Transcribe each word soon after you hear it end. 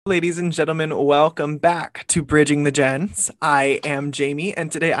Ladies and gentlemen, welcome back to Bridging the Gens. I am Jamie,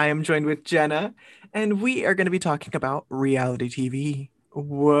 and today I am joined with Jenna, and we are going to be talking about reality TV.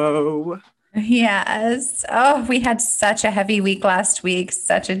 Whoa. Yes. Oh, we had such a heavy week last week,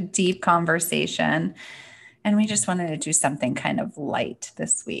 such a deep conversation. And we just wanted to do something kind of light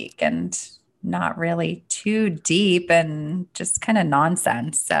this week and not really too deep and just kind of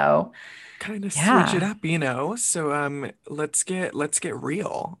nonsense. So, Kind of switch it yeah. up, you know. So let's get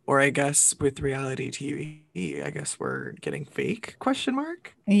real. Or I guess with reality TV, I guess we're getting fake question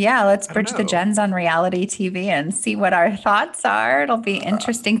mark? Yeah, let's I don't bridge the know. gens on reality TV and see what our thoughts are. It'll be Uh,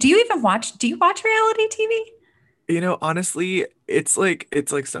 interesting. Do you watch reality TV? Honestly, it's like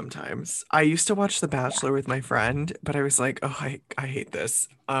sometimes. I used to watch The Yeah. Bachelor with my friend, but I was like, oh, I hate this.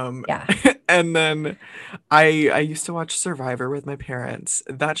 Yeah. And then I used to watch Survivor with my parents.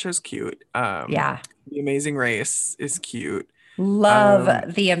 That show's cute. Yeah. The Amazing Race is cute. Love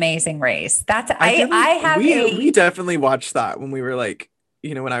Um, The Amazing Race. That's I feel I like have we a definitely watched that when we were like,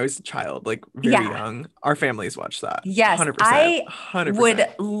 when I was a child, like very yeah. young. Our families watched that. Yes, 100%. I would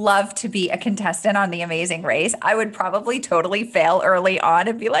 100%. love to be a contestant on The Amazing Race. I would probably totally fail early on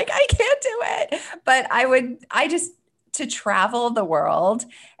and be like, I can't do it. But I just, to travel the world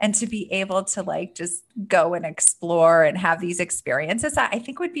and to be able to like just go and explore and have these experiences, I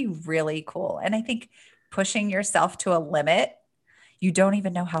think would be really cool. And I think pushing yourself to a limit, you don't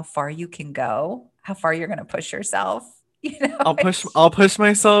even know how far you can go, how far you're going to push yourself. It's I'll push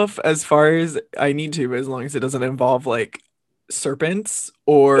myself as far as I need to, as long as it doesn't involve like serpents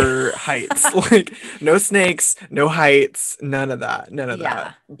or heights. Like no snakes, no heights, none of that. None of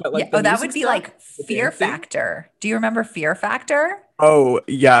that. Yeah. But Yeah. like the Oh, that music would be stuff, like the Fear dancing. Factor. Do you remember Fear Factor? Oh,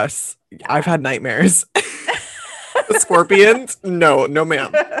 yes. I've Yeah. had nightmares. The scorpions? No, no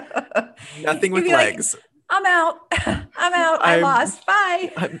ma'am. Nothing You'd with be like, legs. I'm out. I'm out. I I'm lost.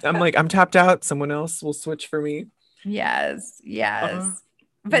 Bye. I'm like I'm tapped out. Someone else will switch for me. Yes. Uh, Yes.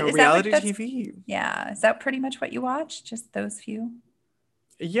 But no, is that what reality that's, TV. yeah. Is that pretty much what you watch? Just those few?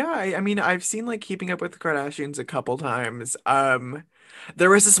 Yeah, I mean, I've seen like Keeping Up with the Kardashians a couple times. There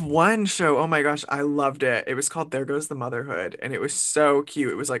was this one show, oh my gosh, I loved it. It was called There Goes the Motherhood, and it was so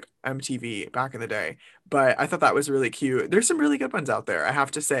cute. It was like MTV back in the day, but I thought that was really cute. There's some really good ones out there, I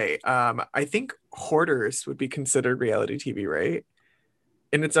have to say. I think Hoarders would be considered reality TV, right?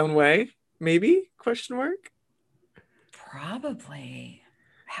 In its own way, maybe? Question mark? Probably.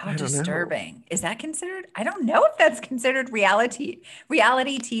 How I don't know. disturbing. Is that considered? I don't know if that's considered reality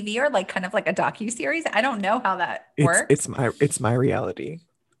TV or like kind of like a docu-series. I don't know how that It's works. it's my it's my reality.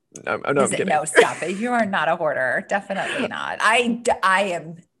 No, Is I'm it? kidding. No, stop it. You are not a hoarder. Definitely not. I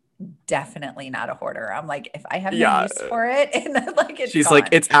am definitely not a hoarder. I'm like, if I have no Yeah. use for it, and then like it's She's like, gone.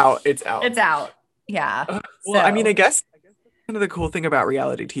 it's out, it's out. It's out. Yeah. Well, I mean, I So guess that's kind of the cool thing about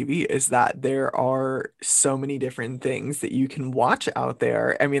reality TV is that there are so many different things that you can watch out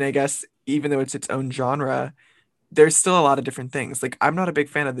there. I mean, I guess even though it's its own genre, there's still a lot of different things. Like, I'm not a big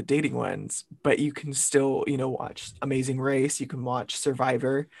fan of the dating ones, but you can still, watch Amazing Race, you can watch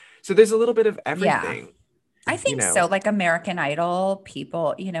Survivor. So there's a little bit of yeah, everything, I you think so. know. Like American Idol,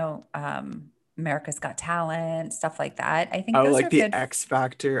 people, America's Got Talent, stuff like that. I think Oh, those like are the good. X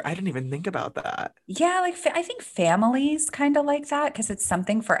Factor. I didn't even think about that. Yeah, like I think families kind of like that because it's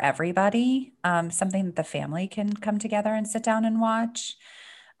something for everybody. Something that the family can come together and sit down and watch.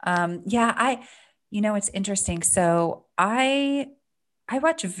 Yeah, it's interesting. So I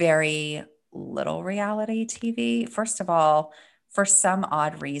watch very little reality TV. First of all, for some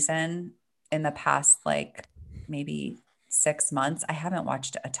odd reason, in the past like maybe 6 months, I haven't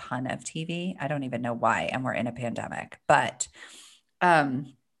watched a ton of TV. I don't even know why, and we're in a pandemic, but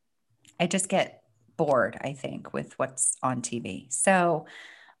um, I just get bored, I think, with what's on TV. So,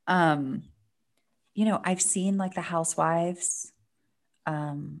 um, I've seen like the Housewives,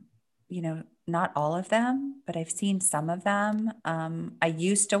 not all of them, but I've seen some of them. I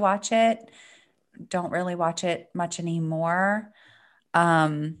used to watch it, don't really watch it much anymore.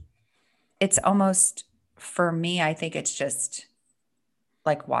 Um, it's almost for me, I think it's just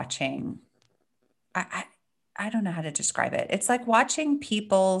like watching, I, I don't know how to describe it. It's like watching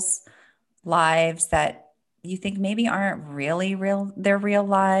people's lives that you think maybe aren't really real, their real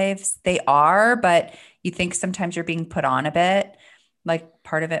lives. They are, but you think sometimes you're being put on a bit. Like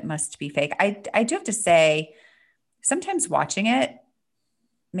part of it must be fake. I do have to say, sometimes watching it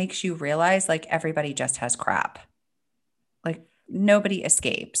makes you realize like everybody just has crap. Like nobody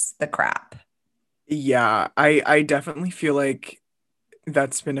escapes the crap. Yeah, I definitely feel like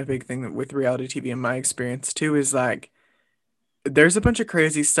that's been a big thing with reality TV in my experience too, is like there's a bunch of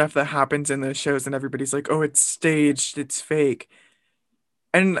crazy stuff that happens in those shows and everybody's like, "Oh, it's staged, it's fake."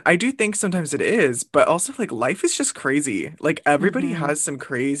 And I do think sometimes it is, but also like life is just crazy. Like everybody Hmm. has some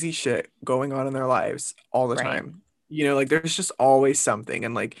crazy shit going on in their lives all the Right. time. Like there's just always something.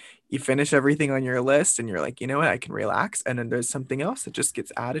 And like you finish everything on your list and you're like, you know what, I can relax. And then there's something else that just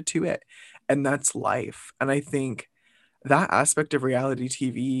gets added to it. And that's life. And I think that aspect of reality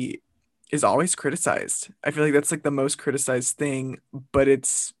TV is always criticized. I feel like that's like the most criticized thing, but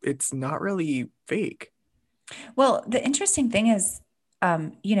it's not really fake. Well, the interesting thing is,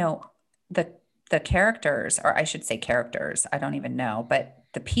 you know, the the characters, or I should say characters, I don't even know, but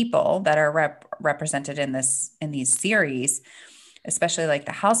the people that are represented in these series, especially like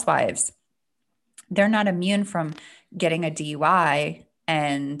the housewives, they're not immune from getting a DUI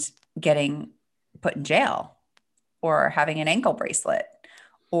and getting put in jail or having an ankle bracelet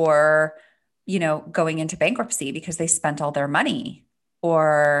or going into bankruptcy because they spent all their money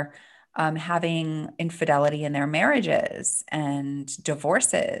or having infidelity in their marriages and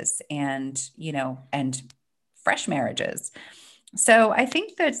divorces and fresh marriages. So I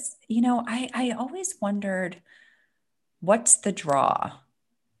think that's, I always wondered, what's the draw?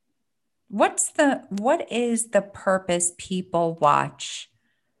 What is the purpose people watch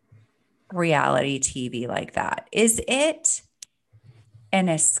reality TV like that? Is it an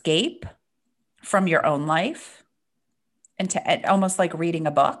escape from your own life and almost like reading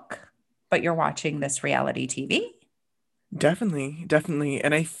a book, but you're watching this reality TV? Definitely, definitely.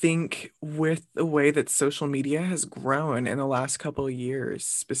 And I think with the way that social media has grown in the last couple of years,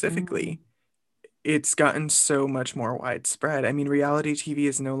 Mm, specifically, it's gotten so much more widespread. I mean, reality TV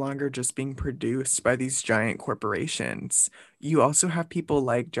is no longer just being produced by these giant corporations. You also have people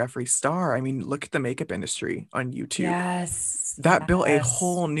like Jeffree Star. I mean, look at the makeup industry on YouTube. yes, That built a yes,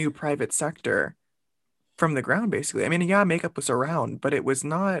 whole new private sector from the ground, basically. I mean, yeah, makeup was around, but it was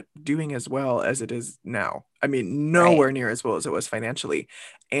not doing as well as it is now. I mean, right. nowhere near as well as it was financially.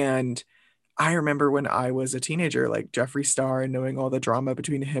 And I remember when I was a teenager, like Jeffree Star and knowing all the drama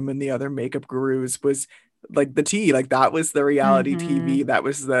between him and the other makeup gurus was like the tea. Like that was the reality TV, Mm-hmm. that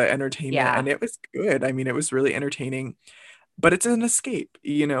was the entertainment, and Yeah. it was good. I mean, it was really entertaining, but it's an escape.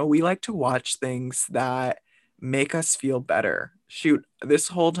 We like to watch things that make us feel better. Shoot, this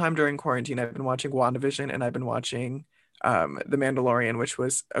whole time during quarantine, I've been watching WandaVision and I've been watching The Mandalorian, which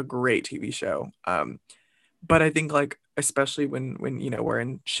was a great TV show. But I think like especially when we're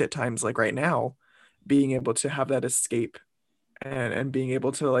in shit times like right now, being able to have that escape and being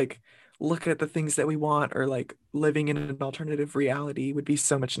able to like look at the things that we want or like living in an alternative reality would be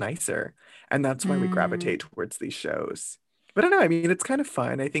so much nicer. And that's why we gravitate Mm, towards these shows. But I don't know, I mean, it's kind of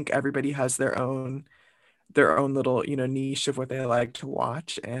fun. I think everybody has their own little, niche of what they like to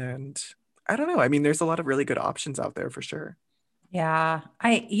watch. And I don't know. I mean, there's a lot of really good options out there for sure. yeah.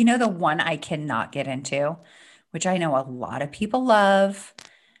 The one I cannot get into, which I know a lot of people love,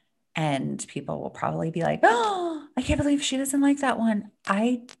 and people will probably be like, oh, I can't believe she doesn't like that one.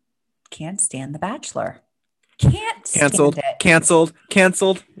 I can't stand The Bachelor. Can't stand Canceled, it. canceled,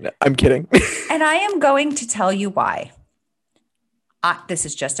 canceled. No, I'm kidding. And I am going to tell you why. This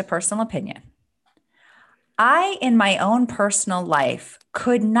is just a personal opinion. I, in my own personal life,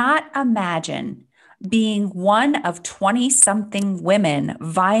 could not imagine being one of 20 something women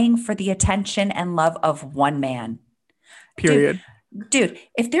vying for the attention and love of one man. Dude, Period. dude,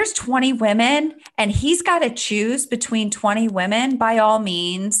 if there's 20 women and he's got to choose between 20 women, by all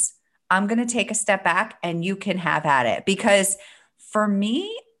means, I'm going to take a step back and you can have at it. Because for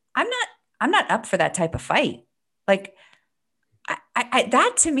me, I'm not, I'm not up for that type of fight. Like,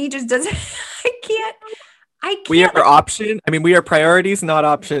 that to me just doesn't, I can't, I We can't are like, option. I mean, we are priorities, not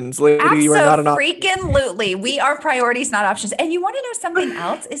options. Lady, you are not an option. absolutely. We are priorities, not options. And you want to know something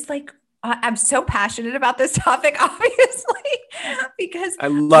else? Is like, I'm so passionate about this topic, obviously, because I I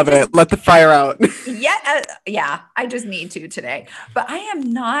love just, it. Let the fire out. yeah, I just need to today. But I am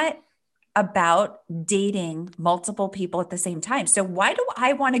not about dating multiple people at the same time. So why do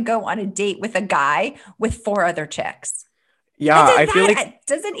I want to go on a date with a guy with four other chicks? Yeah, I feel like That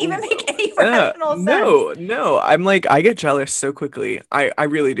doesn't even make any rational sense. no, no. I'm like I get jealous so quickly. I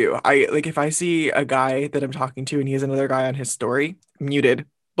really do. I like if I see a guy that I'm talking to and he has another guy on his story, muted,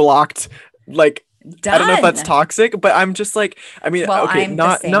 blocked. Like I don't know if that's Done. toxic, but I'm just like I mean, Well, okay, I'm the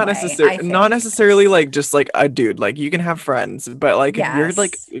not same not way, necessarily I not think. necessarily like just like a dude. Like you can have friends, but like if you're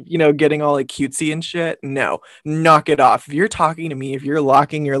like, Yes. getting all like cutesy and shit, no. Knock it off. If you're talking to me, if you're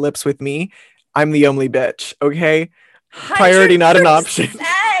locking your lips with me, I'm the only bitch, okay? Priority, not an option.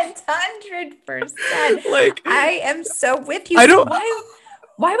 100%. 100%. Like, I am so with you. I So don't.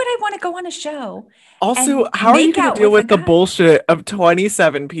 why would I want to go on a show Also, and how are you make going to out deal with a with the guy? bullshit of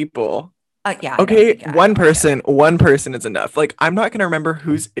 27 people? Yeah, I don't Okay, think I don't either. one person is enough. Like, I'm not gonna remember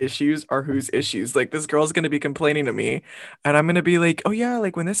whose issues are whose issues. Like, this girl's gonna be complaining to me, and I'm gonna be like, oh yeah,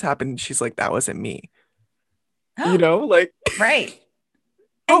 like when this happened, she's like, that wasn't me. Like, Right.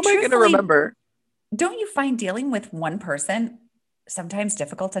 how And am I gonna truthfully, remember? don't you find dealing with one person sometimes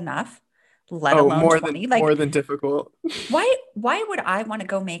difficult enough, let Oh, alone 20? more Like, than difficult. why would I want to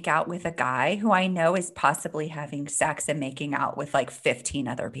go make out with a guy who I know is possibly having sex and making out with like 15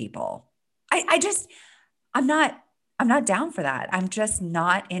 other people? I just I'm not I'm not down for that. I'm just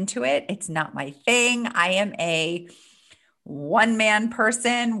not into it. It's not my thing. I am a one man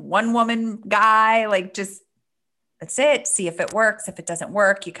person, one woman guy, like just that's it. See if it works. If it doesn't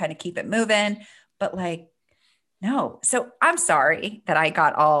work, you kind of keep it moving. But like, no. So I'm sorry that I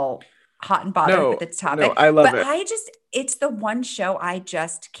got all hot and bothered with No, this no, topic, I love but it. it's the one show I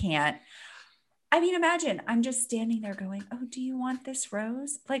just can't. I mean, imagine I'm just standing there going, oh, do you want this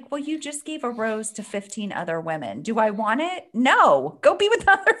rose? Like, well, you just gave a rose to 15 other women. Do I want it? No. Go be with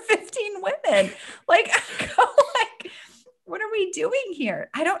the other 15 women. Like, go like, what are we doing here?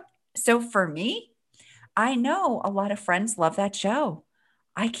 I don't. So for me, I know a lot of friends love that show.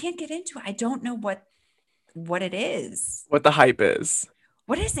 I can't get into it. I don't know what it is. What the hype is.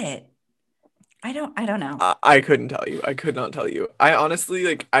 What is it? I don't know. I couldn't tell you. I could not tell you. I honestly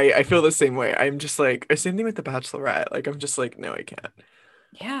like I feel the same way. I'm just like same thing with The Bachelorette. Like I'm just like, no, I can't.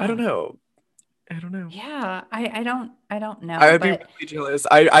 I don't Yeah. know. I don't know. Yeah. I don't I know, would be but really jealous.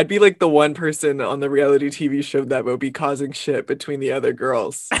 I'd be like the one person on the reality TV show that would be causing shit between the other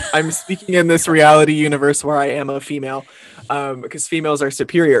girls. I'm speaking in this reality universe where I am a female, because females are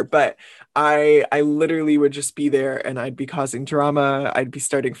superior. But I literally would just be there and I'd be causing drama. I'd be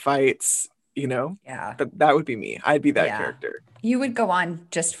starting fights. You know, yeah. that would be me. I'd be that Yeah. character. You would go on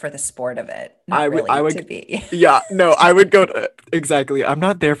just for the sport of it, not I really to would, be. yeah, no, I would go to exactly. I'm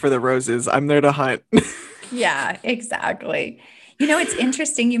not there for the roses. I'm there to hunt. Yeah, exactly. It's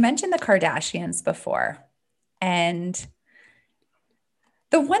interesting. You mentioned the Kardashians before. And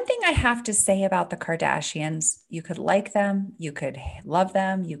the one thing I have to say about the Kardashians, you could like them, you could love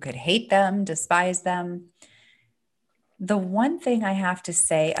them, you could hate them, despise them. The one thing I have to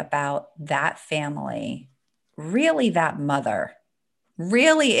say about that family, really that mother,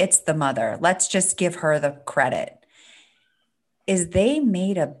 really it's the mother. Let's just give her the credit. Is they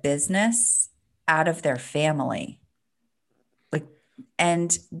made a business out of their family. Like,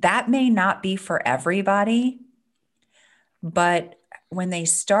 and that may not be for everybody, but when they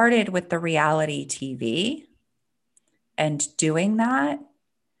started with the reality TV and doing that,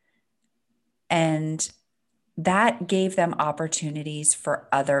 and that gave them opportunities for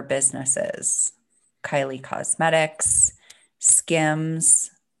other businesses. Kylie Cosmetics,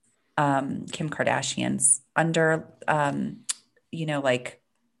 Skims, Kim Kardashian's under, like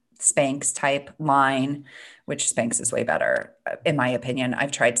Spanx type line, which Spanx is way better, in my opinion.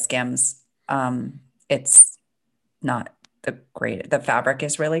 I've tried Skims. It's not the great, the fabric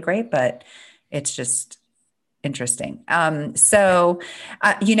is really great, but it's just interesting. And Khloe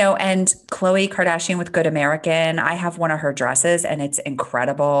Kardashian with Good American, I have one of her dresses and it's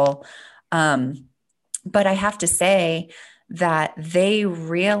incredible. Um, but I have to say that they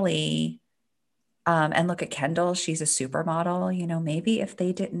really, and look at Kendall, she's a supermodel. Maybe if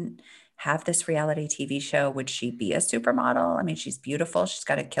they didn't have this reality TV show, would she be a supermodel? I mean, she's beautiful, she's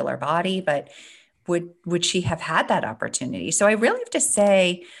got a killer body, but would she have had that opportunity? So I really have to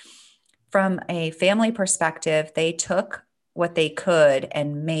say, from a family perspective, they took what they could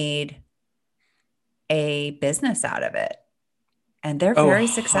and made a business out of it. And they're Oh, very 100%.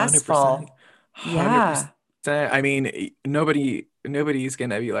 successful. Yeah, 100%. I mean, nobody's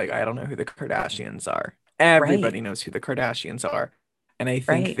gonna be like, I don't know who the Kardashians are. Everybody right, knows who the Kardashians are. And I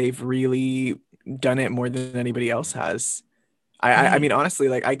think right, they've really done it more than anybody else has. I mean, right, honestly,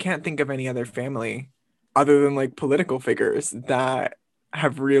 like I can't think of any other family other than like political figures that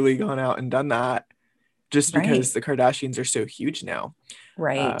have really gone out and done that just because right, the Kardashians are so huge now.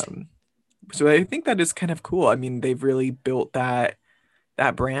 right. Um, so I think that is kind of cool. I mean, they've really built that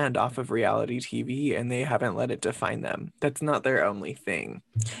brand off of reality TV and they haven't let it define them. That's not their only thing.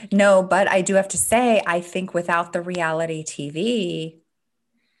 No, but I do have to say, I think without the reality TV,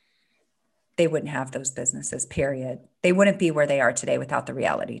 they wouldn't have those businesses, period. They wouldn't be where they are today without the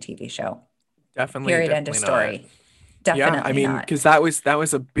reality TV show. Definitely, Period. End of definitely not. story. Yeah, I Definitely mean, not. because that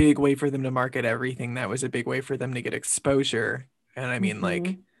was a big way for them to market everything. That was a big way for them to get exposure. And I mean, like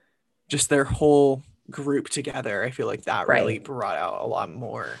Hmm. just their whole group together, I feel like that really Right. brought out a lot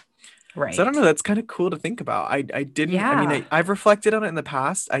more. So I don't know, Right. that's kind of cool to think about. I didn't, I mean, Yeah. I've reflected on it in the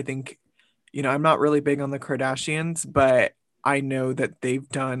past. I think, I'm not really big on the Kardashians, but I know that they've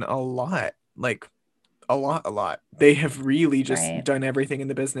done a lot, like a lot. They have really just Right. done everything in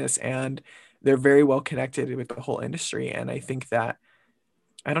the business, and they're very well connected with the whole industry. And I think that,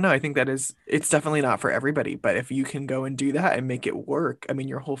 I don't know, I think that it's definitely not for everybody, but if you can go and do that and make it work, I mean,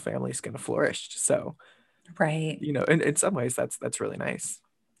 your whole family's going to flourish. So, Right. in some ways that's really nice.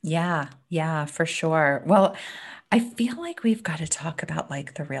 Yeah. Yeah, for sure. Well, I feel like we've got to talk about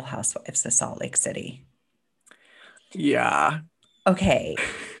like the Real Housewives of Salt Lake City. Yeah. Okay.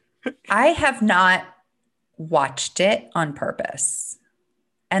 I have not watched it on purpose.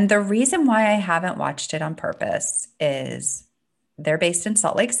 And the reason why I haven't watched it on purpose is they're based in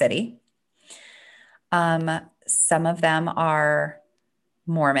Salt Lake City. Some of them are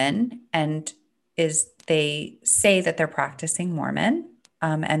Mormon, and is they say that they're practicing Mormon,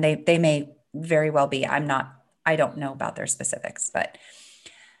 and they may very well be. I don't know about their specifics, but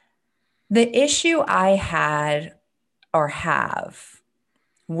the issue I had or have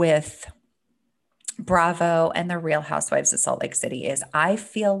with Bravo and the Real Housewives of Salt Lake City is I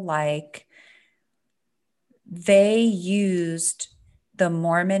feel like they used the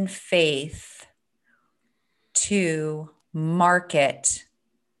Mormon faith to market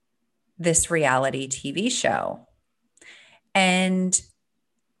this reality TV show. And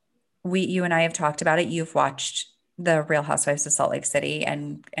you and I have talked about it. You've watched the Real Housewives of Salt Lake City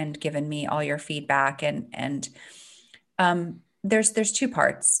and given me all your feedback and there's two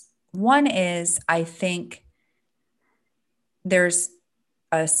parts. One is I think there's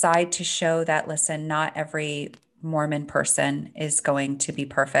a side to show that listen, not every Mormon person is going to be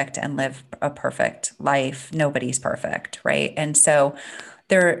perfect and live a perfect life. Nobody's perfect, right? And so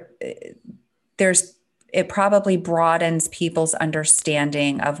there there's it probably broadens people's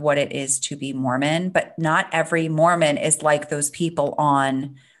understanding of what it is to be Mormon, but not every Mormon is like those people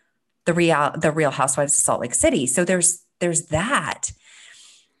on the Real Housewives of Salt Lake City. So there's that.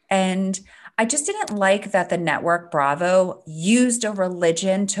 And I just didn't like that the network Bravo used a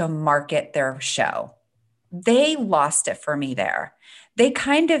religion to market their show. They lost it for me there. They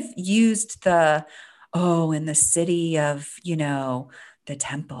kind of used oh, in the city of, the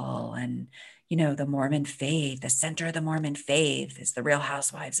temple and, the Mormon faith, the center of the Mormon faith is the Real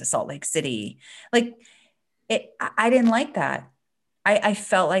Housewives of Salt Lake City. Like I didn't like that. I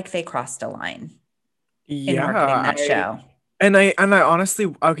felt like they crossed a line in Yeah, marketing that show. I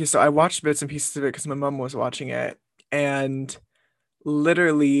honestly, okay, so I watched bits and pieces of it because my mom was watching it, and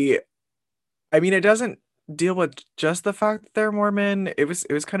literally, I mean, it doesn't deal with just the fact that they're Mormon. It was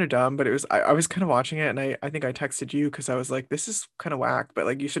kind of dumb, but I was kind of watching it, and I think I texted you because I was like, this is kind of whack, but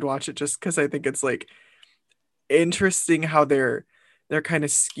like you should watch it just because I think it's like interesting how they're kind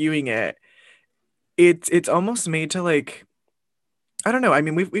of skewing it. It's almost made to like, I don't know. I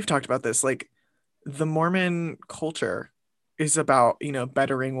mean, we've talked about this. Like the Mormon culture is about,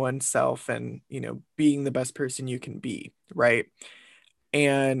 bettering oneself and, being the best person you can be, right?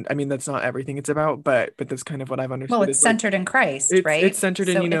 And I mean, that's not everything it's about, but that's kind of what I've Well, understood it's is like centered in Christ, it's right? centered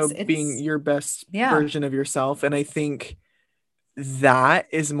in, So being it's your best yeah. version of yourself. And I think that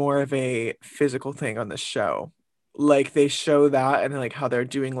is more of a physical thing on the show. Like they show that and like how they're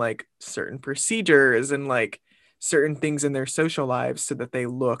doing like certain procedures and like certain things in their social lives so that they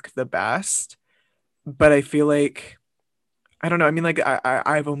look the best. But I feel like, I don't know. I mean, like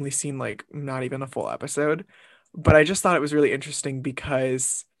I've only seen like not even a full episode, but I just thought it was really interesting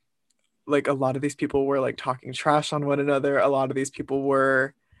because like a lot of these people were like talking trash on one another. A lot of these people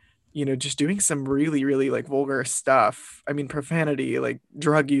were, just doing some really, really like vulgar stuff. I mean, profanity, like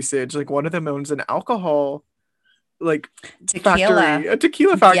drug usage. Like one of them owns an alcohol like factory, Tequila. a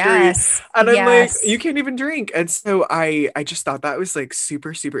tequila factory. Yes. And I'm like, you Yes. can't even drink. And so I just thought that was like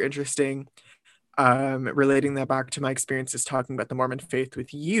super, super interesting. Relating that back to my experiences talking about the Mormon faith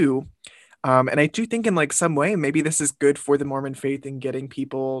with you. And I do think in like some way, maybe this is good for the Mormon faith in getting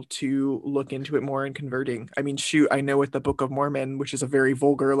people to look into it more and converting. I mean, shoot, I know with the Book of Mormon, which is a very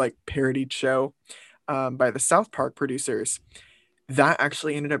vulgar, like parodied show by the South Park producers, that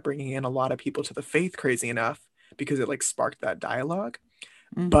actually ended up bringing in a lot of people to the faith, crazy enough, because it like sparked that dialogue.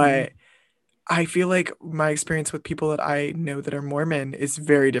 But Hmm. I feel like my experience with people that I know that are Mormon is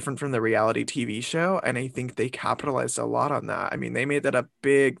very different from the reality TV show. And I think they capitalized a lot on that. I mean, they made that a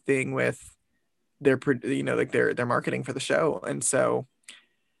big thing with like their marketing for the show. And so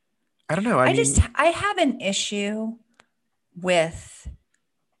I don't know. I mean, I have an issue with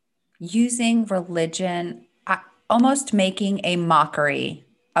using religion, almost making a mockery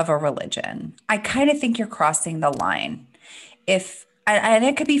of a religion. I kind of think you're crossing the line. And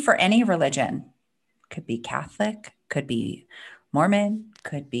it could be for any religion, could be Catholic, could be Mormon,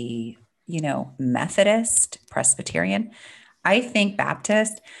 could be, Methodist, Presbyterian. I think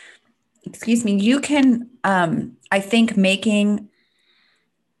Baptist, excuse me, you can, I think making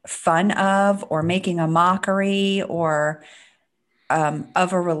fun of or making a mockery or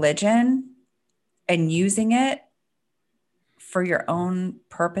of a religion and using it for your own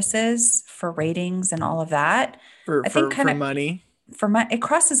purposes for ratings and all of that, for I think kind for of money. for my it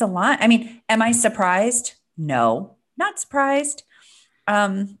crosses a line. I mean, am I surprised? No, not surprised.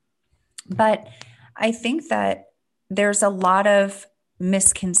 Um, but I think that there's a lot of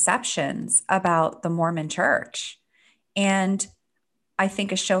misconceptions about the Mormon church. And I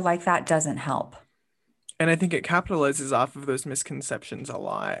think a show like that doesn't help. And I think it capitalizes off of those misconceptions a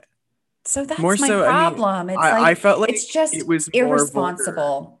lot. So More that's my so, I mean, problem. It's I like, felt it's like just it was more vulgar.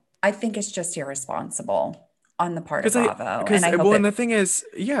 irresponsible. I think it's just irresponsible on the part of Because I, Bravo. And because I hope well, and the it, thing is,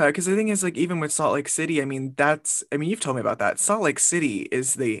 yeah, because the thing is, like, even with Salt Lake City, I mean, I mean, you've told me about that. Salt Lake City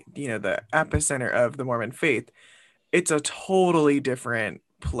is the epicenter of the Mormon faith. It's a totally different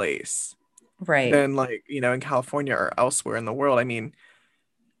place right. than like, in California or elsewhere in the world. I mean,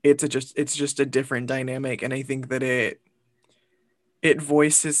 it's just a different dynamic, and I think that it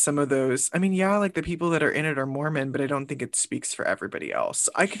voices some of those. I mean, yeah, like the people that are in it are Mormon, but I don't think it speaks for everybody else.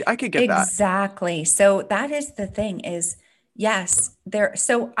 I could get that. Exactly. So that is the thing is, yes, there,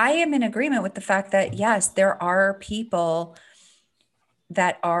 so I am in agreement with the fact that, yes, there are people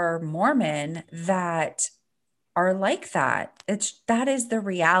that are Mormon that are like that. That is the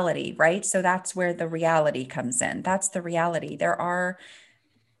reality, right? So that's where the reality comes in. That's the reality. There are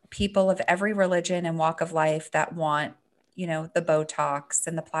people of every religion and walk of life that want, the Botox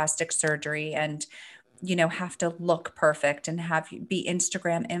and the plastic surgery and, have to look perfect and be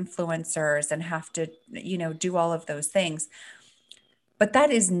Instagram influencers and have to, do all of those things. But that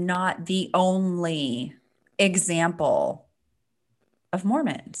is not the only example of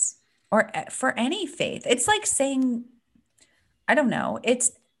Mormons or for any faith. It's like saying, I don't know.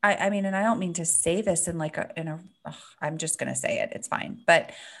 I mean, and I don't mean to say this in like ugh, I'm just going to say it. It's fine.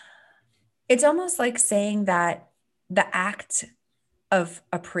 But it's almost like saying that the act of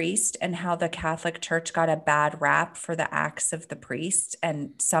a priest and how the Catholic Church got a bad rap for the acts of the priest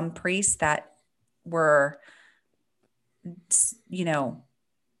and some priests that were, you know,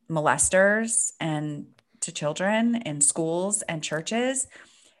 molesters and to children in schools and churches.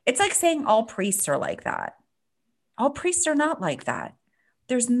 It's like saying all priests are like that. All priests are not like that.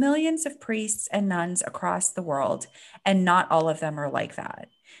 There's millions of priests and nuns across the world, and not all of them are like that.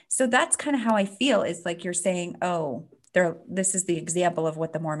 So that's kind of how I feel is like you're saying, oh, this is the example of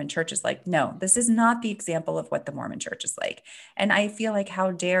what the Mormon church is like. No, this is not the example of what the Mormon church is like. And I feel like,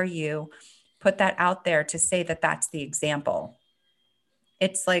 how dare you put that out there to say that that's the example?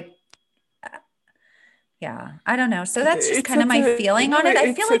 It's like, yeah, I don't know. So that's just It's kind of such my a feeling no, on it.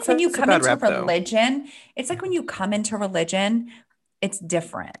 I feel it's like it's when you such a come bad into rep though. religion, it's like when you come into religion, it's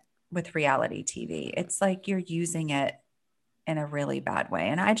different with reality TV. It's like you're using it in a really bad way.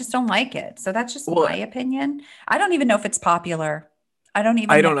 And I just don't like it. So that's just Well, my opinion. I don't even know if it's popular. I don't even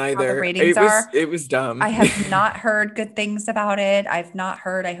I know don't how the either. ratings It was are. it was I dumb. have not heard good things about it. I've not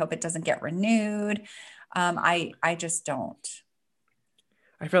heard. I hope it doesn't get renewed. I just don't.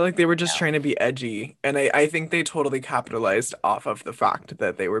 I felt like they were just No. trying to be edgy, and I think they totally capitalized off of the fact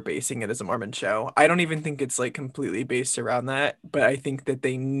that they were basing it as a Mormon show. I don't even think it's like completely based around that, but I think that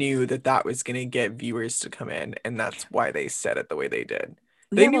they knew that that was going to get viewers to come in, and that's why they said it the way they did.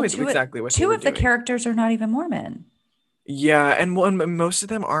 They Yeah, knew well, exactly what they two were of the doing. characters are not even Mormon. Yeah, and most of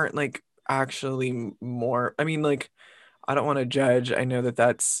them aren't like actually more. I mean, like I don't want to judge. I know that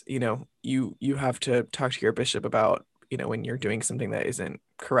that's, you have to talk to your bishop about, when you're doing something that isn't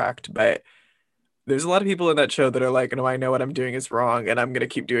correct, but there's a lot of people in that show that are like, no, I know what I'm doing is wrong and I'm gonna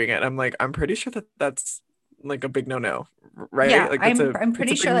keep doing it. I'm like, I'm pretty sure that that's like a big no-no, right? Yeah, Like I'm it's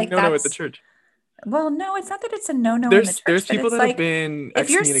pretty a big sure like no-no at the that's church. well, no, it's not that it's a no-no in the There's church, but people it's that have like been if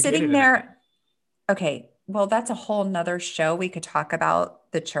you're sitting excommunicated and everything. there, okay, well, that's a whole nother show. We could talk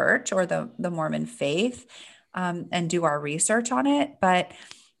about the church or the Mormon faith, and do our research on it. But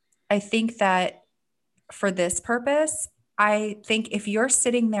I think that for this purpose, I think if you're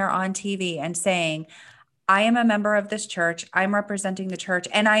sitting there on TV and saying, I am a member of this church, I'm representing the church,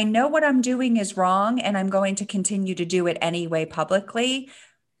 and I know what I'm doing is wrong, and I'm going to continue to do it anyway publicly.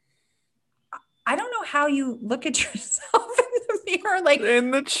 I don't know how you look at yourself in the mirror.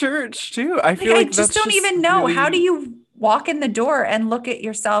 In the church too. I Like feel I like just that's don't just even know. How do really, you walk in the door and look at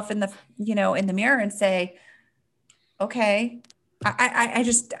yourself in in the mirror and say, okay,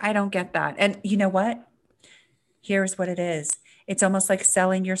 I don't get that. And you know what? Here's what it is. It's almost like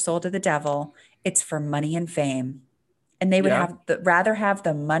selling your soul to the devil. It's for money and fame. and they would Yeah, have rather have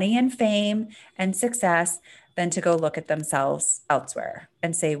the money and fame and success than to go look at themselves elsewhere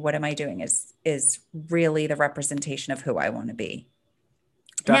and say, what am I doing is really the representation of who I want to be.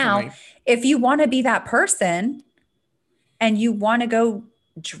 Now, definitely. if you want to be that person and you want to go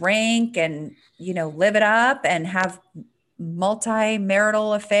drink and, live it up and have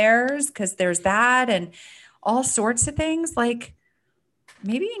multi-marital affairs, because there's that and all sorts of things, like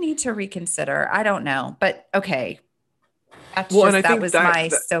maybe you need to reconsider. I don't know. But okay, Well, and I that think was my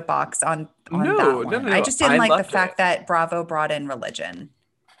that soapbox on that no, no, one. no, I no. just didn't I like the loved it. fact that Bravo brought in religion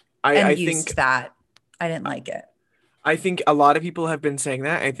I and think used that. I didn't like it. a lot of people have been saying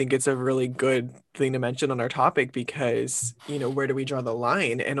that. I think it's a really good thing to mention on our topic because, where do we draw the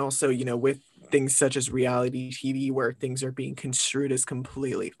line? And also, with things such as reality TV where things are being construed as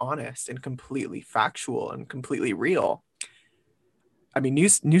completely honest and completely factual and completely real. I mean,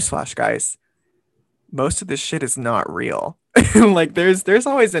 newsflash, guys, most of this shit is not real. Like there's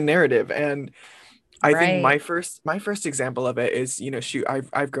always a narrative, and I think my Right. first example of it is, shoot,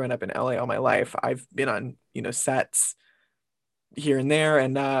 I've grown up in LA all my life. I've been on, sets here and there,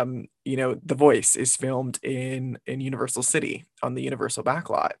 and The Voice is filmed in Universal City on the Universal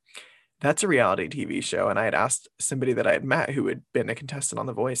backlot. That's a reality TV show, and I had asked somebody that I had met who had been a contestant on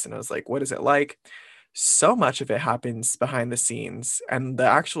The Voice, and I was like, "What is it like?" So much of it happens behind the scenes, and the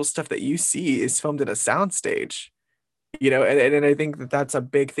actual stuff that you see is filmed in a soundstage. And I think that that's a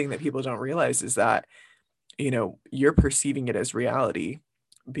big thing that people don't realize is that you're perceiving it as reality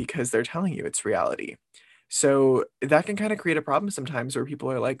because they're telling you it's reality. So that can kind of create a problem sometimes where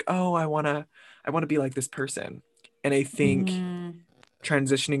people are like, "Oh, I want to be like this person." And I think Mm,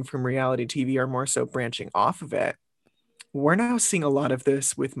 transitioning from reality TV or more so branching off of it, we're now seeing a lot of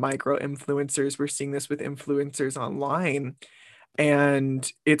this with micro influencers. We're seeing this with influencers online,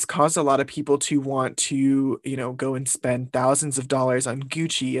 and it's caused a lot of people to want to, go and spend thousands of dollars on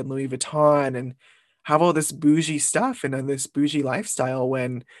Gucci and Louis Vuitton and have all this bougie stuff and this bougie lifestyle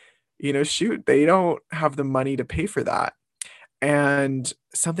when, shoot, they don't have the money to pay for that. And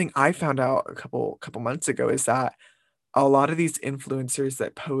something I found out a couple months ago is that a lot of these influencers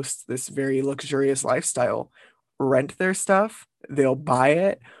that post this very luxurious lifestyle rent their stuff, they'll buy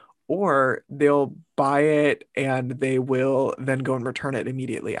it, or they'll buy it and they will then go and return it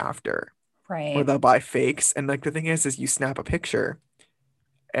immediately after. Or right. they'll buy fakes. And like the thing is you snap a picture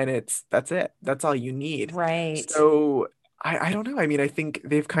and that's it. That's all you need. Right. So I don't know. I mean, I think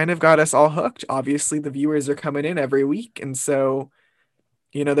they've kind of got us all hooked. Obviously, the viewers are coming in every week, and so,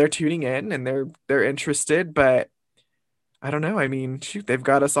 they're tuning in and they're interested, but I don't know. I mean, shoot, they've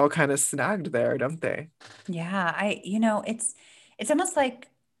got us all kind of snagged there, don't they? Yeah, it's almost like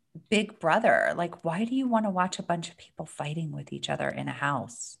Big Brother. Like, why do you want to watch a bunch of people fighting with each other in a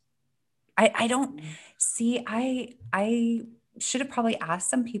house? I don't see. I should have probably asked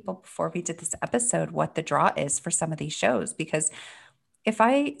some people before we did this episode what the draw is for some of these shows, because if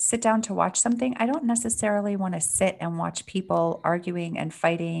I sit down to watch something, I don't necessarily want to sit and watch people arguing and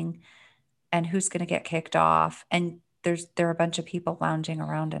fighting and who's going to get kicked off. And there are a bunch of people lounging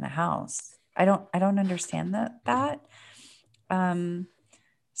around in a house. I don't understand that. Um,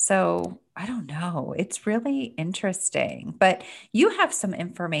 so I don't know. It's really interesting. But you have some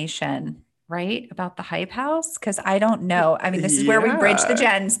information, right, about the Hype House? Because I don't know. I mean, this is where we bridge the Yeah.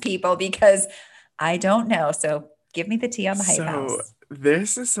 gens, people, because I don't know. So give me the tea on the Hype So House.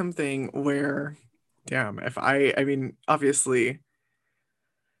 this is something where, damn, if I mean, obviously,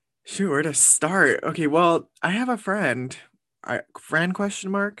 shoot, where to start? Okay, well, I have a friend. Friend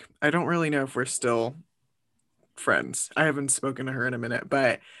question mark? I don't really know if we're still friends. I haven't spoken to her in a minute,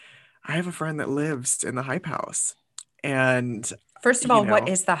 but I have a friend that lives in the Hype House. And, First of you all, what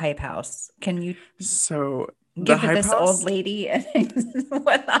know, is the Hype House? Can you so the give Hype this old House, lady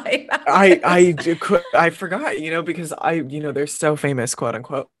what the Hype House I is? I d- cou- I forgot, because they're so famous, quote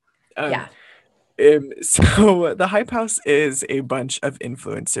unquote. Um, Yeah. so the Hype House is a bunch of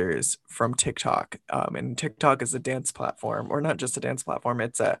influencers from TikTok. And TikTok is a dance platform, or not just a dance platform,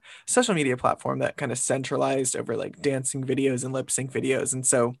 it's a social media platform that kind of centralized over like dancing videos and lip sync videos. And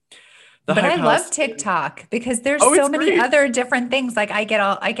so the But I Hype love House is, TikTok because there's oh, so it's many great. other different things. Like I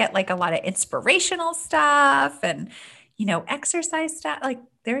get like a lot of inspirational stuff and exercise stuff. Like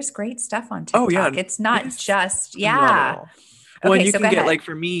there's great stuff on Oh yeah, TikTok. It's it not is just, yeah. phenomenal. Well, and Okay, you so go can get, ahead. like,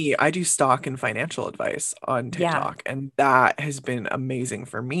 for me, I do stock and financial advice on Yeah. TikTok, and that has been amazing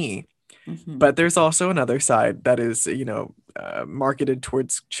for me. Hmm. But there's also another side that is, marketed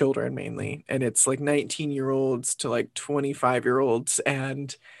towards children mainly, and it's like 19-year-olds to like 25-year-olds,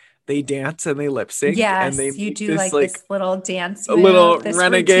 and they dance and they lip sync and they Yes, you make do this like like this little dance a little move, this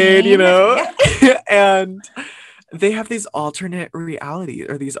renegade, routine. Yeah. and they have these alternate reality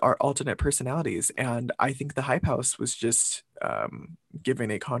or these are alternate personalities, and I think the Hype House was just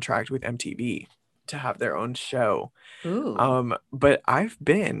given a contract with MTV to have their own show. Ooh. But I've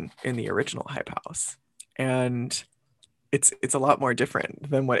been in the original Hype House, and it's a lot more different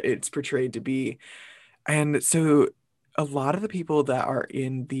than what it's portrayed to be. And so a lot of the people that are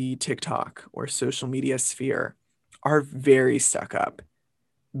in the TikTok or social media sphere are very stuck up,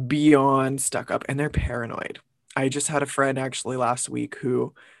 beyond stuck up, and they're paranoid. I just had a friend actually last week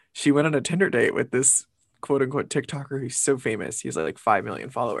who she went on a Tinder date with this quote unquote TikToker who's so famous. He's like 5 million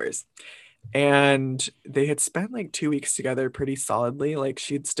followers. And they had spent like 2 weeks together pretty solidly. Like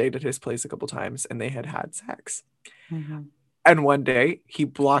she'd stayed at his place a couple times and they had had sex. Mhm. And one day he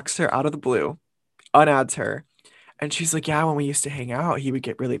blocks her out of the blue, unadds her, and she's like, yeah, when we used to hang out, he would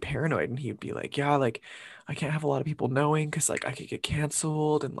get really paranoid and he'd be like, yeah, like I can't have a lot of people knowing because like I could get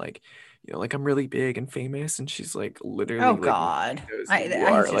canceled and like, like I'm really big and famous. And she's like, Oh literally, like God. nobody knows who I you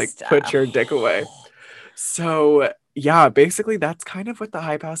I are. Like, just put your dick away. So yeah, basically that's kind of what the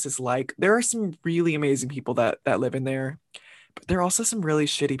Hype House is like. There are some really amazing people that live in there, but there are also some really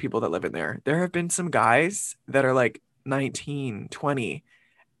shitty people that live in there. There have been some guys that are like 19, 20,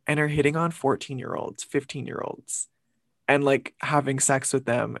 and are hitting on 14-year-olds, 15-year-olds and like having sex with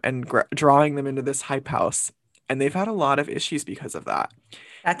them and drawing them into this Hype House. And they've had a lot of issues because of that.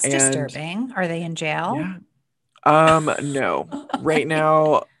 That's And disturbing. Are they in jail? yeah, no. Right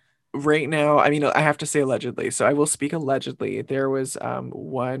now, I mean, I have to say allegedly. So I will speak allegedly. There was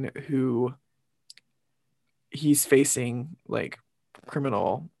one who he's facing like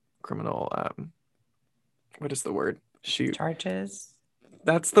criminal what is the word? Shoot. Charges?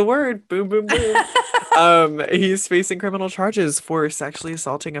 That's the word. Boom, boom, boom. He's facing criminal charges for sexually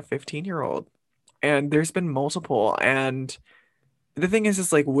assaulting a 15-year-old. And there's been multiple. And the thing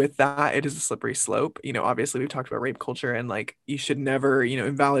is like with that, it is a slippery slope. Obviously we've talked about rape culture and like you should never,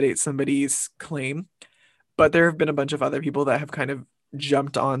 invalidate somebody's claim. But there have been a bunch of other people that have kind of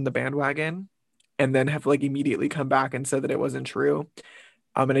jumped on the bandwagon and then have like immediately come back and said that it wasn't true.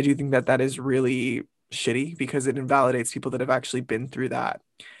 And I do think that that is really shitty because it invalidates people that have actually been through that.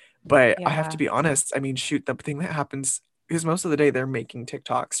 But I have to Yeah. be honest, I mean, shoot, the thing that happens is most of the day they're making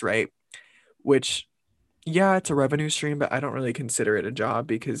TikToks, right? Which, yeah, it's a revenue stream, but I don't really consider it a job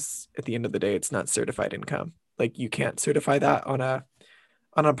because at the end of the day, it's not certified income. Like you can't certify that on an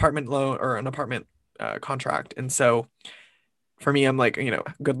apartment loan or an apartment contract. And so for me, I'm like,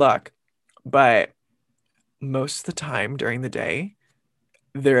 good luck. But most of the time during the day,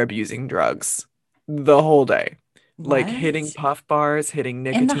 they're abusing drugs the whole day, like hitting What? puff bars, hitting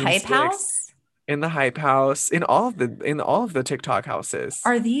In the nicotine Hype sticks House? in the Hype House, in all of the TikTok houses.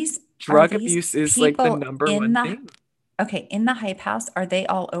 Are these are Drug these abuse is like the people number in one the thing. okay, in the Hype House, are they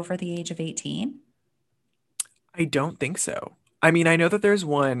all over the age of 18? I don't think so. I mean, I know that there's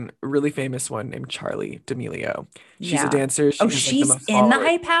one really famous one named Charlie D'Amelio. She's a Yeah. dancer. Oh, She has like the she's most in the followers.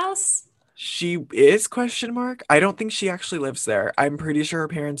 Hype House? She is question mark. I don't think she actually lives there. I'm pretty sure her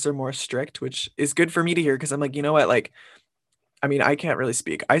parents are more strict, which is good for me to hear because I'm like, you know what? Like, I mean, I can't really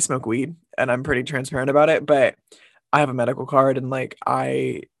speak. I smoke weed and I'm pretty transparent about it, but I have a medical card and like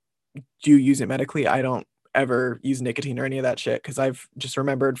I do use it medically. I don't ever use nicotine or any of that shit because I've just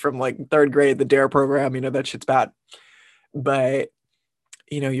remembered from like third grade, the DARE program, that shit's bad. But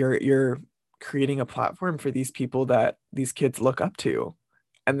you're creating a platform for these people that these kids look up to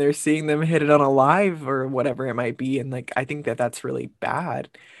and they're seeing them hit it on a live or whatever it might be. And like I think that that's really bad.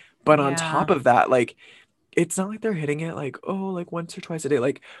 But on top Yeah. of that, like it's not like they're hitting it like, oh, like once or twice a day,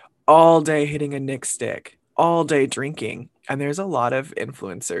 like all day hitting a Nick stick, all day drinking. And there's a lot of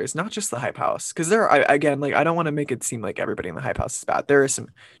influencers, not just the Hype House, because again, like I don't want to make it seem like everybody in the Hype House is bad. There are some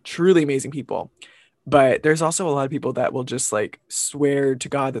truly amazing people, but there's also a lot of people that will just like swear to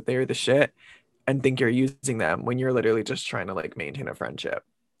God that they're the shit and think you're using them when you're literally just trying to like maintain a friendship.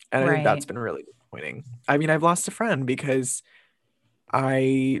 And I think that's Right. been really disappointing. I mean, I've lost a friend because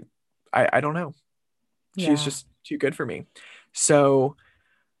I I don't know. She's Yeah. just too good for me. So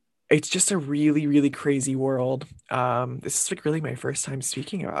it's just a really, really crazy world. This is like really my first time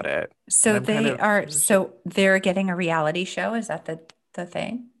speaking about it. And So I'm kind they of, are so they're getting a reality show. Is that the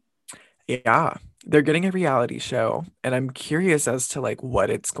thing? yeah, they're getting a reality show. And I'm curious as to like what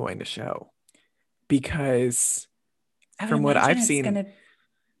it's going to show. Because I would from what imagine I've it's seen, gonna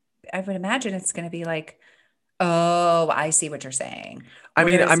I would imagine it's gonna be like, oh, I see what you're saying. I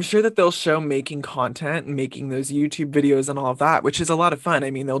mean, Whereas I'm sure that they'll show making content and making those YouTube videos and all of that, which is a lot of fun.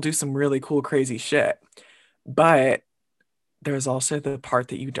 I mean, they'll do some really cool, crazy shit. But there's also the part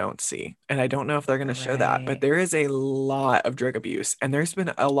that you don't see. And I don't know if they're going to show that, but right. there is a lot of drug abuse and there's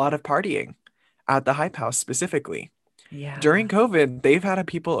been a lot of partying. at the Hype House specifically. During Yeah. COVID, they've had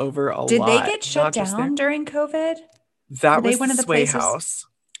people over a Did they lot, get shut not just there. down during COVID? Were That they was the one of the Sway places? House.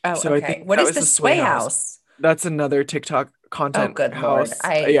 Oh, So I okay. think What that is was the the Sway Sway House. House? That's another TikTok Oh, content good Lord. house.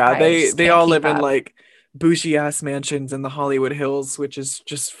 I Yeah, I they just they can't all keep live in up. like bougie ass mansions in the Hollywood Hills, which is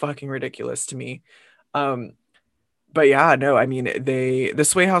just fucking ridiculous to me. Um, but yeah, no, I mean the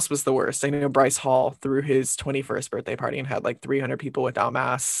Sway House was the worst. I know Bryce Hall threw his 21st birthday party and had like 300 people without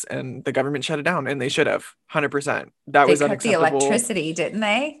masks, and the government shut it down, and they should have 100%. That They was cut the unacceptable. electricity, didn't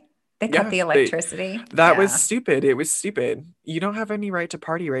they? They cut Yeah, the they electricity. that was Yeah, stupid. It was stupid. You don't have any right to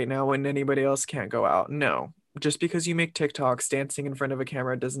party right now when anybody else can't go out. No. Just because you make TikToks dancing in front of a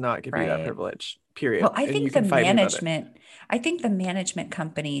camera does not give you that right. privilege. Well, Period. And you can fight me about it. I think the management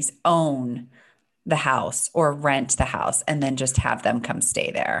companies own the house or rent the house and then just have them come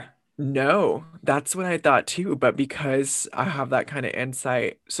stay there. No, that's what I thought too. But because I have that kind of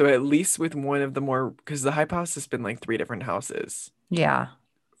insight, so at least with one of the more, because the Hype House has been like three different houses, Yeah.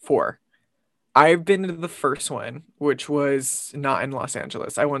 four. I've been to the first one, which was not in Los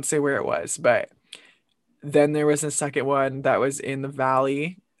Angeles. I won't say where it was, but then there was a second one that was in the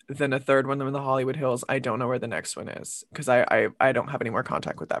Valley, then a third one in the Hollywood Hills. I don't know where the next one is because I don't have any more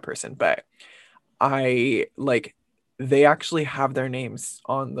contact with that person, but I like they actually have their names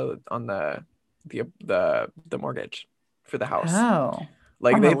on the mortgage for the house. Oh,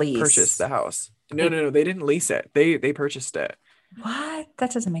 Like on the they purchased lease. the house. No, They no, no, they didn't lease it. They purchased it. what?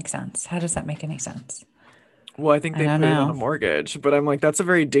 That doesn't make sense. How does that make any sense? Well, I think I they don't put it on a know. mortgage, but I'm like that's a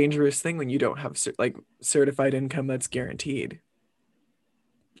very dangerous thing when you don't have like certified income that's guaranteed.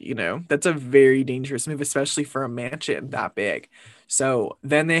 That's a very dangerous move, especially for a mansion that big. So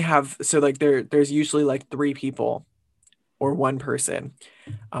then they have, so like there's usually like three people or one person.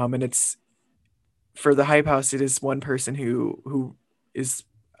 And it's for the Hype House, it is one person who is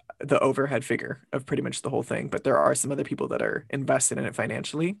the overhead figure of pretty much the whole thing, but there are some other people that are invested in it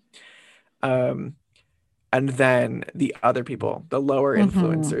financially. Um, and then the other people, the lower Hmm.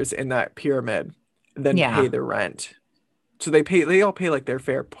 influencers in that pyramid, then pay Yeah. the rent. So they all pay like their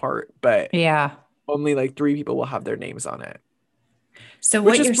fair part, but Yeah. only like three people will have their names on it, So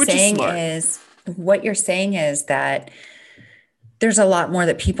which is which is smart. what you're saying is that there's a lot more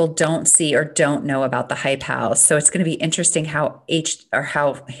that people don't see or don't know about the Hype House. So it's going to be interesting how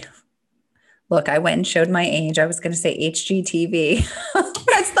look, I went and showed my age. I was going to say HGTV.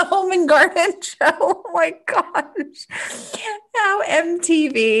 That's the Home and Garden show. Oh my gosh. Now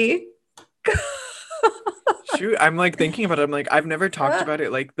MTV. Shoot, I'm like thinking about it. I'm like, I've never talked about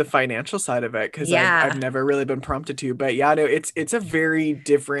it like the financial side of it because I've Yeah. never really been prompted to. But yeah, no, it's a very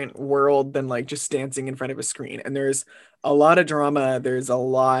different world than like just dancing in front of a screen. And there's a lot of drama. There's a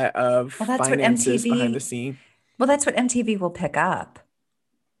lot of Well, that's what finances behind the MTV, scene. well, that's what MTV will pick up.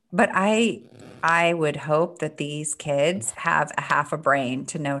 But I would hope that these kids have a half a brain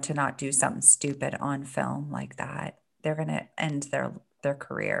to know to not do something stupid on film like that. They're going to end their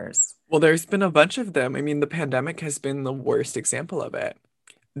careers. Well, there's been a bunch of them. I mean, the pandemic has been the worst example of it.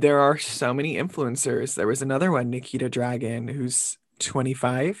 There are so many influencers. There was another one, Nikita Dragon, who's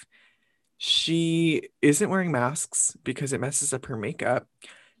 25. She isn't wearing masks because it messes up her makeup.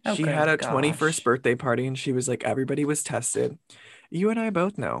 Oh, She had good a 21st gosh. birthday party and she was like, everybody was tested. You and I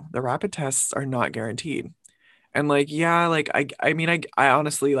both know the rapid tests are not guaranteed. And like, yeah, like I mean, I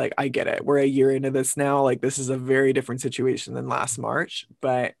honestly like I get it. We're a year into this now. Like this is a very different situation than last March,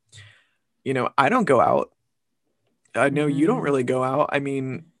 but I don't go out. I know you don't Hmm. really go out. I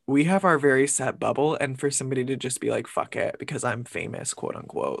mean, we have our very set bubble, and for somebody to just be like, fuck it, because I'm famous, quote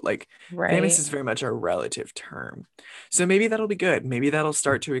unquote, like famous Right. is very much a relative term. So maybe that'll be good. Maybe that'll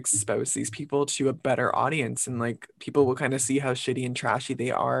start to expose these people to a better audience, and like people will kind of see how shitty and trashy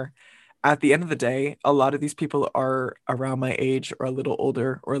they are. At the end of the day, a lot of these people are around my age or a little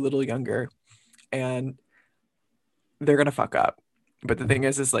older or a little younger, and they're gonna fuck up. But the thing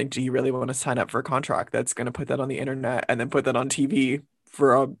is like, do you really want to sign up for a contract that's gonna put that on the internet and then put that on TV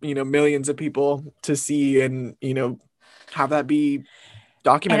for millions of people to see and have that be And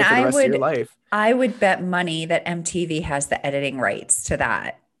documented for the rest of your life? I would bet money that MTV has the editing rights to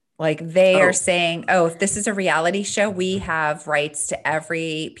that. Like they are Oh, saying, oh, if this is a reality show, we have rights to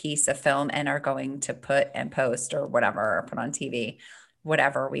every piece of film and are going to put and post or whatever, or put on TV,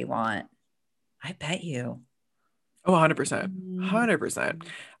 whatever we want. I bet you. oh, 100%. Mm. 100%.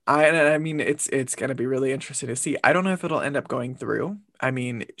 I mean it's gonna be really interesting to see. I don't know if it'll end up going through. I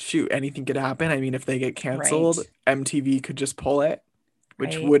mean, shoot, anything could happen. I mean, if they get Right. canceled, MTV could just pull it,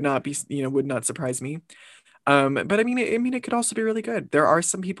 which Right. would not be, would not surprise me. But I mean, it could also be really good. There are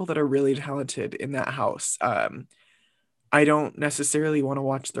some people that are really talented in that house. I don't necessarily want to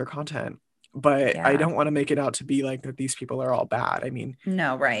watch their content. but I Yeah. don't want to make it out to be like that these people are all bad. I mean,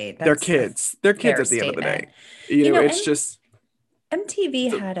 No, right. they're That's a kids. They're kids fair at the end of the statement. day. You You know, know, it's just MTV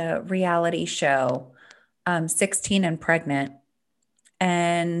it's a had a reality show, 16 and Pregnant,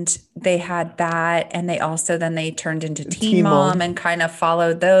 and they had that, and they also then they turned into Teen Teen Mom Mom. and kind of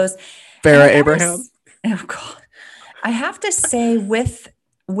followed those. And Farrah I've Abraham. always, oh God, I have to say with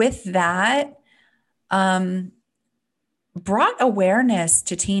that, um, brought awareness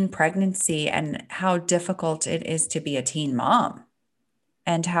to teen pregnancy and how difficult it is to be a teen mom,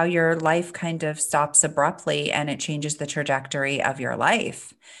 and how your life kind of stops abruptly and it changes the trajectory of your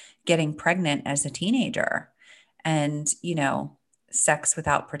life getting pregnant as a teenager, and sex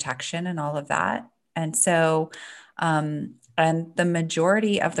without protection and all of that. And so and the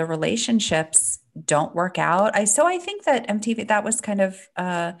majority of the relationships don't work out. I think that MTV, that was kind of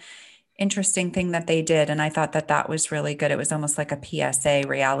interesting thing that they did. And I thought that that was really good. It was almost like a PSA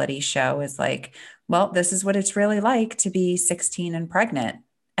reality show, is like, well, this is what it's really like to be 16 and pregnant,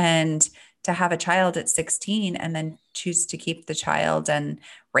 and to have a child at 16 and then choose to keep the child and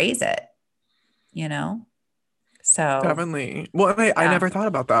raise it, you know? So, Definitely. Well, I yeah. never thought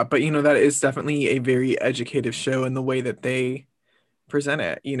about that, but that is definitely a very educative show in the way that they present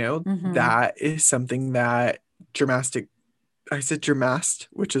it. Hmm. That is something that dramatic, I said dramast,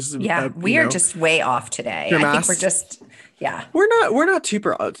 which is Yeah. We are just way off today. I think we're dramast. just, yeah, We're not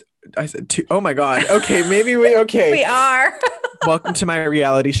super, I said too, oh my God. Okay, okay. we are. Welcome to my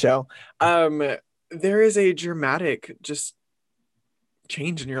reality show. There is a dramatic just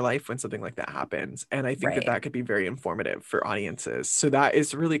change in your life when something like that happens. And I think that Right. that could be very informative for audiences. So that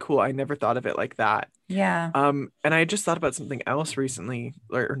is really cool. I never thought of it like that. Yeah. And I just thought about something else recently,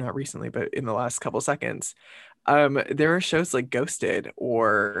 or not recently, but in the last couple seconds. There are shows like Ghosted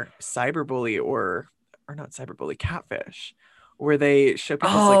or Cyberbully or not Cyberbully, Catfish, where they show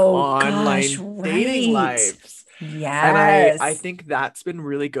people's like Oh gosh, online dating right. lives. And I Yes. think that's been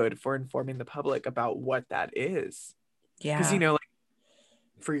really good for informing the public about what that is. Because Yeah. like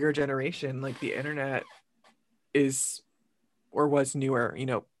for your generation, like the internet is or was newer,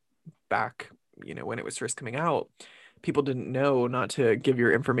 back, when it was first coming out. People didn't know not to give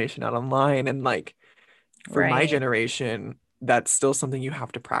your information out online. And like for my Right. generation, that's still something you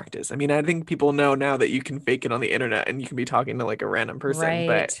have to practice. I mean, I think people know now that you can fake it on the internet and you can be talking to like a random person,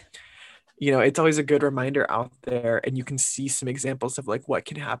 but Right. it's always a good reminder out there and you can see some examples of like what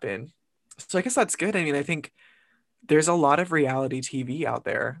can happen. So I guess that's good. I mean, I think there's a lot of reality TV out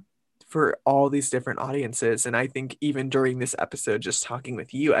there for all these different audiences. And I think even during this episode, just talking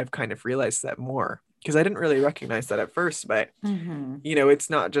with you, I've kind of realized that more because I didn't really recognize that at first. But, Hmm. it's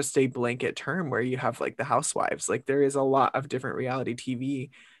not just a blanket term where you have like the housewives, like there is a lot of different reality TV.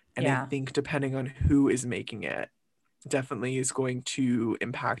 And I Yeah. think depending on who is making it, definitely is going to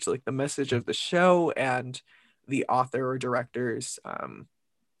impact like the message of the show and the author or director's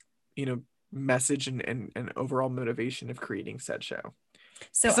you know, message and overall motivation of creating said show.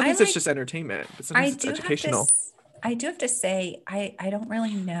 So Because I sometimes it's like, just entertainment, but I sometimes it's do have to, educational. I do have to say, I don't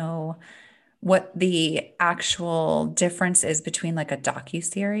really know what the actual difference is between like a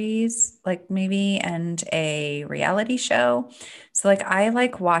docu-series, like maybe, and a reality show. So like I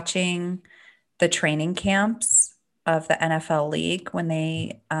like watching the training camps of the NFL league when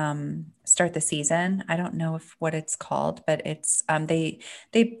they start the season. I don't know if what it's called, but it's they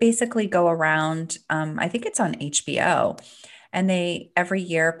basically go around. I think it's on HBO, and they every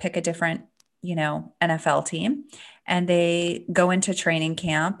year pick a different NFL team, and they go into training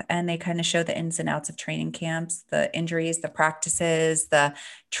camp and they kind of show the ins and outs of training camps, the injuries, the practices, the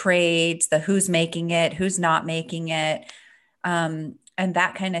trades, the who's making it, who's not making it, and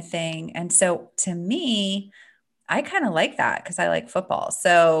that kind of thing. And so to me, I kind of like that because I like football.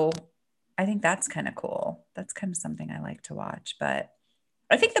 So I think that's kind of cool. That's kind of something I like to watch. But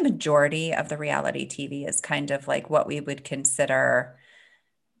I think the majority of the reality TV is kind of like what we would consider,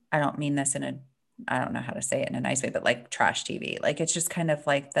 I don't mean this in a, I don't know how to say it in a nice way, but like trash TV. Like it's just kind of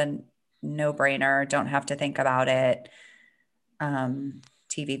like the no brainer, don't have to think about it.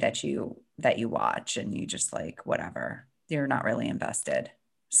 TV that you watch and you just like whatever. You're not really invested.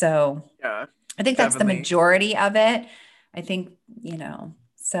 So Yeah, I think that's the definitely. majority of it. I think,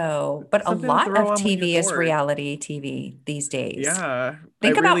 so, but a Something to lot throw of on when you're TV is bored. reality TV these days. Yeah, it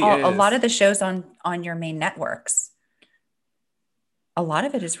Think about really a lot of is. the shows on your main networks. A lot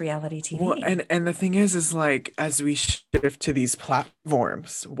of it is reality Well, TV. and the thing is like as we shift to these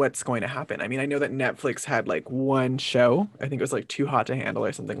platforms, what's going to happen? I mean, I know that Netflix had like one show. I think it was like Too Hot to Handle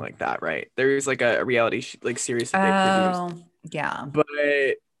or something like that, right? There's like a reality like series that they produced. Oh, yeah. But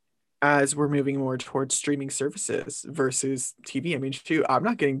as we're moving more towards streaming services versus TV. I mean, shoot, I'm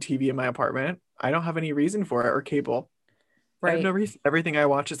not getting TV in my apartment. I don't have any reason for it or cable. I have no Right. reason. Everything I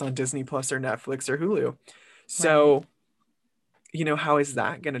watch is on Disney Plus or Netflix or Hulu. Right. So, how is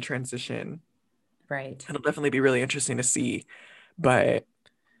that going to transition? Right. It'll definitely be really interesting to see. But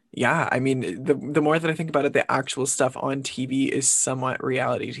yeah, I mean, the more that I think about it, the actual stuff on TV is somewhat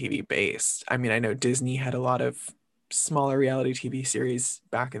reality TV based. I mean, I know Disney had a lot of smaller reality TV series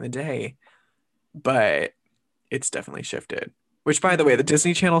back in the day, but it's definitely shifted. Which, by the way, Yeah. the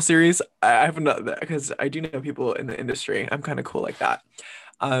Disney Channel series, I've not because I do know people in the industry. I'm kind of cool like that.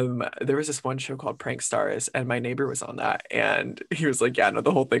 There was this one show called Prank Stars, and my neighbor was on that, and he was like, "Yeah, no,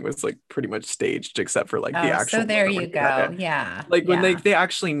 the whole thing was like pretty much staged, except for like the Oh, so actual there moment when you he had go. it. Yeah. Like when they Yeah. they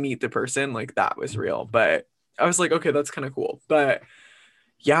actually meet the person, like that was real." But I was like, "Okay, that's kind of cool." But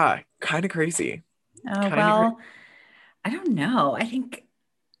yeah, kind of crazy, Oh, kind of crazy. well, I don't know.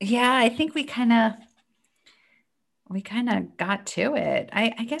 Yeah, I think we kind of got to it.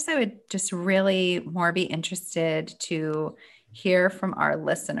 I guess I would just really more be interested to hear from our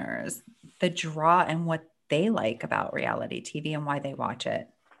listeners the draw and what they like about reality TV and why they watch it.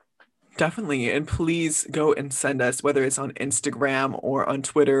 Definitely. And please go and send us, whether it's on Instagram or on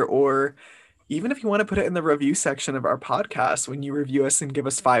Twitter, or even if you want to put it in the review section of our podcast when you review us and give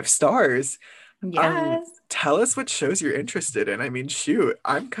us 5 stars. Yes. Tell us what shows you're interested in. I mean, shoot,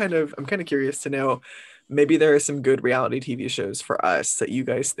 I'm kind of curious to know. Maybe there are some good reality TV shows for us that you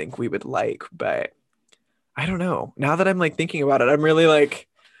guys think we would like, but I don't know. Now that I'm like thinking about it, I'm really like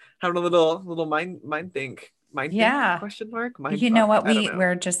having a little mind think Yeah. question mark, mind You know fuck. what? I don't know.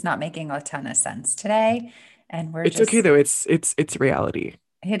 We're just not making a ton of sense today. And we're It's okay just, though. It's reality.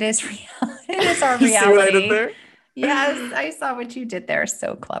 it is real. It is our You see what I did reality. there? Yes, I saw what you did there.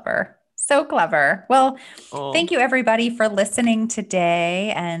 So clever. So clever. Well, thank Oh, you everybody for listening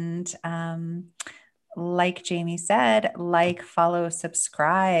today. And like Jamie said, like, follow,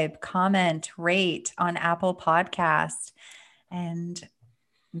 subscribe, comment, rate on Apple Podcast. And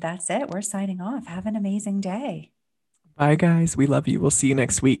that's it. We're signing off. Have an amazing day. bye guys. We love you. We'll see you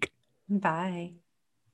next week. Bye.